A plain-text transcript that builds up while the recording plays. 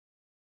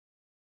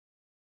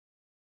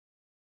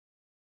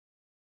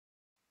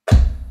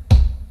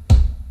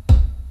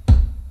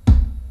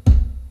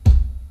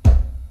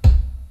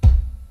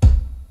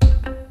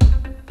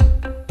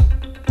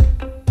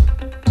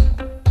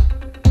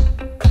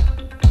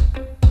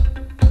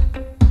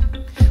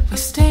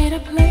made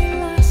up late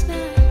last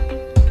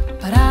night,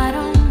 but I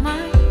don't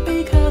mind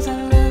because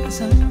I love the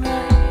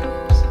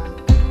sunrise.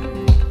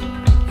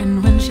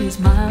 And when she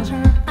smiles,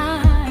 her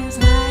eyes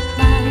like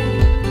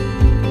mine.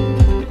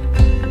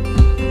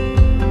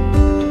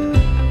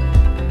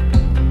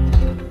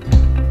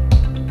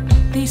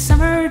 These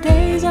summer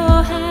days,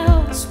 oh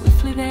how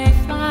swiftly they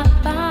fly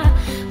by.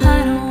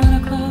 I don't wanna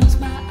close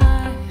my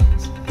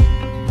eyes,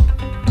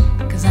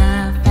 'cause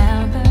I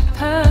found the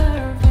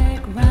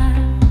perfect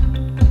rhyme.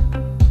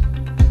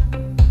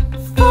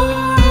 For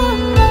a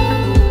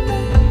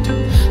moment,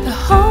 the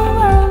whole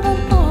world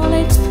and all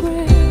its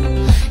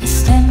thrill is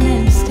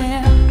standing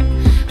still.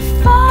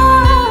 For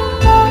a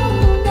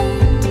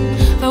moment,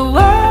 the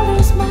world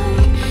is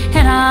mine,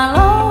 and I'll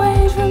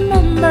always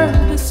remember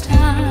this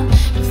time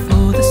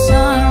before the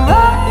sun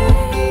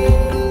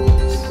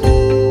rises.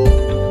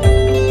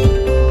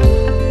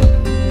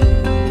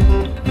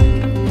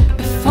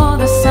 Before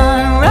the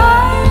sun rises.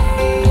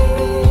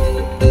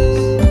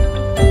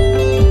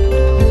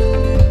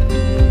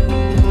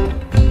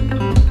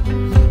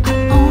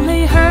 I've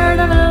only heard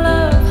of a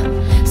love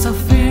so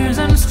fierce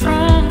and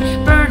strong,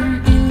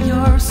 burning in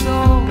your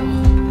soul.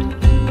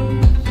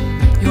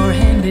 Your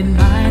hand in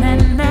mine,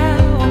 and now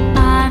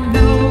I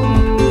know.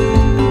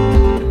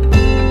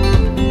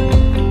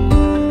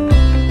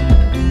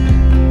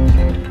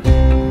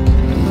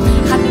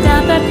 I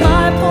doubt that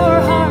my poor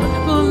heart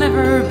will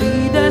never be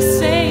the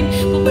same,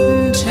 but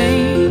wouldn't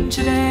change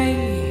today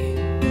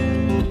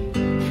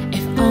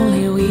if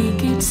only we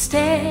could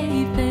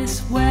stay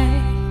this way.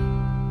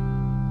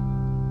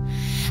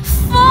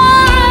 For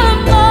a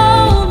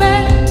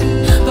moment,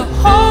 the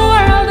whole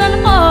world and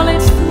all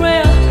its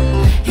thrill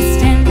is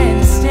standing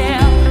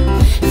still.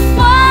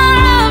 For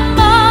a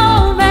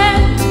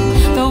moment,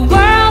 the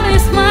world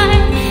is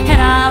mine, and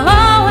I'll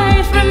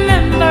always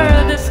remember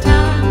this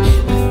time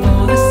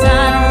before the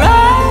sun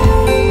rises.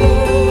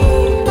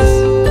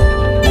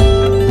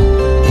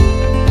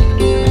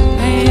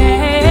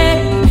 Hey,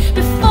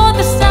 before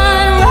the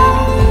sun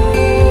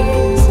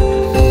rises.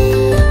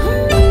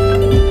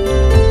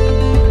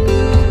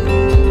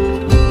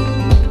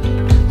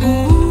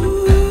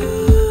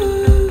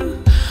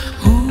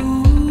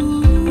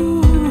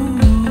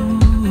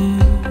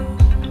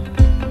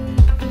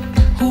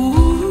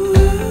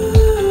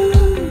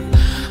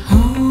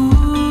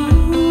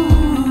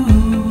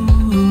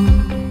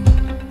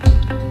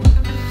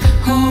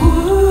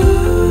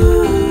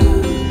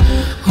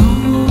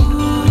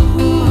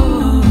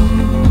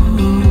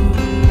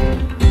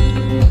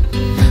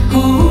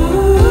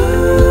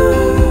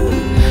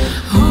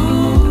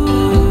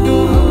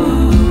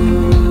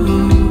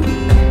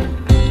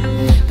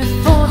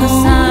 Before the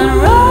sun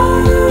rises.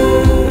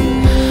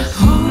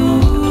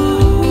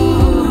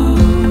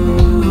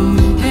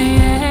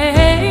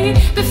 Hey,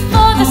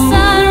 before the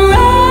sun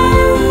rises.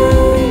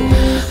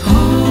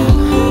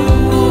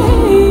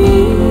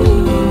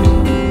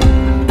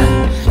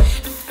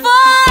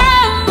 For a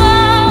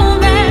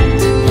moment,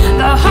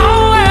 the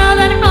whole world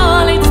and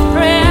all its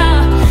thrill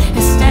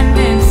is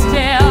standing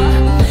still.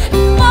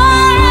 For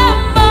a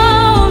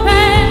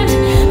moment,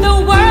 the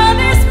world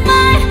is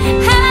mine,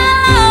 and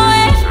I'll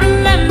always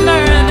remember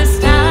this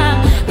time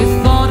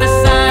before the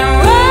sun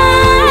rises.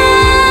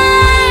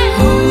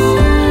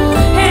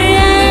 Hey,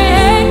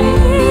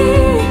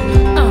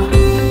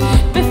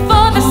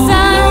 before the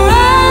sun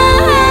rises.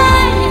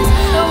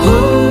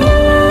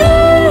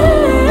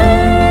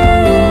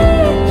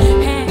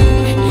 Hey,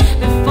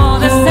 before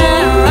the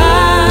sun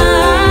rises.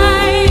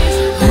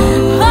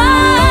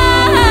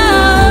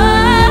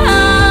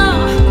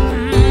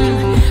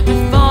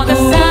 Before the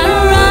sun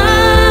rises.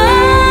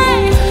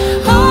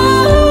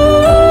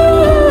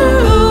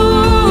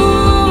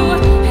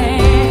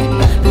 Hey,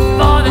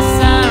 before the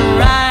sun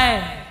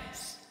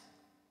rises.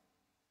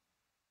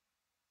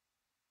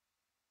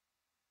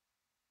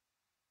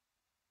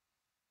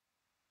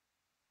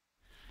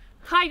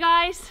 Hi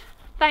guys,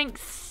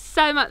 thanks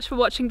so much for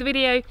watching the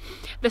video.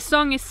 The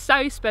song is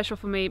so special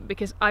for me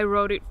because I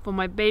wrote it for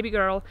my baby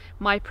girl,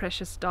 my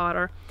precious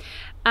daughter.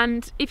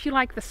 And if you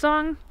like the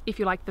song, if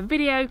you like the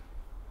video,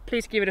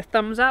 please give it a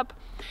thumbs up,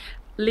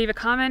 leave a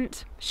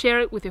comment, share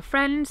it with your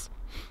friends,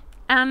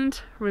 and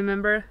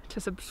remember to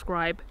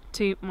subscribe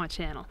to my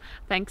channel.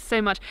 Thanks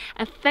so much,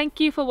 and thank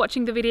you for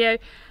watching the video.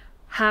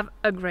 Have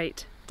a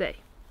great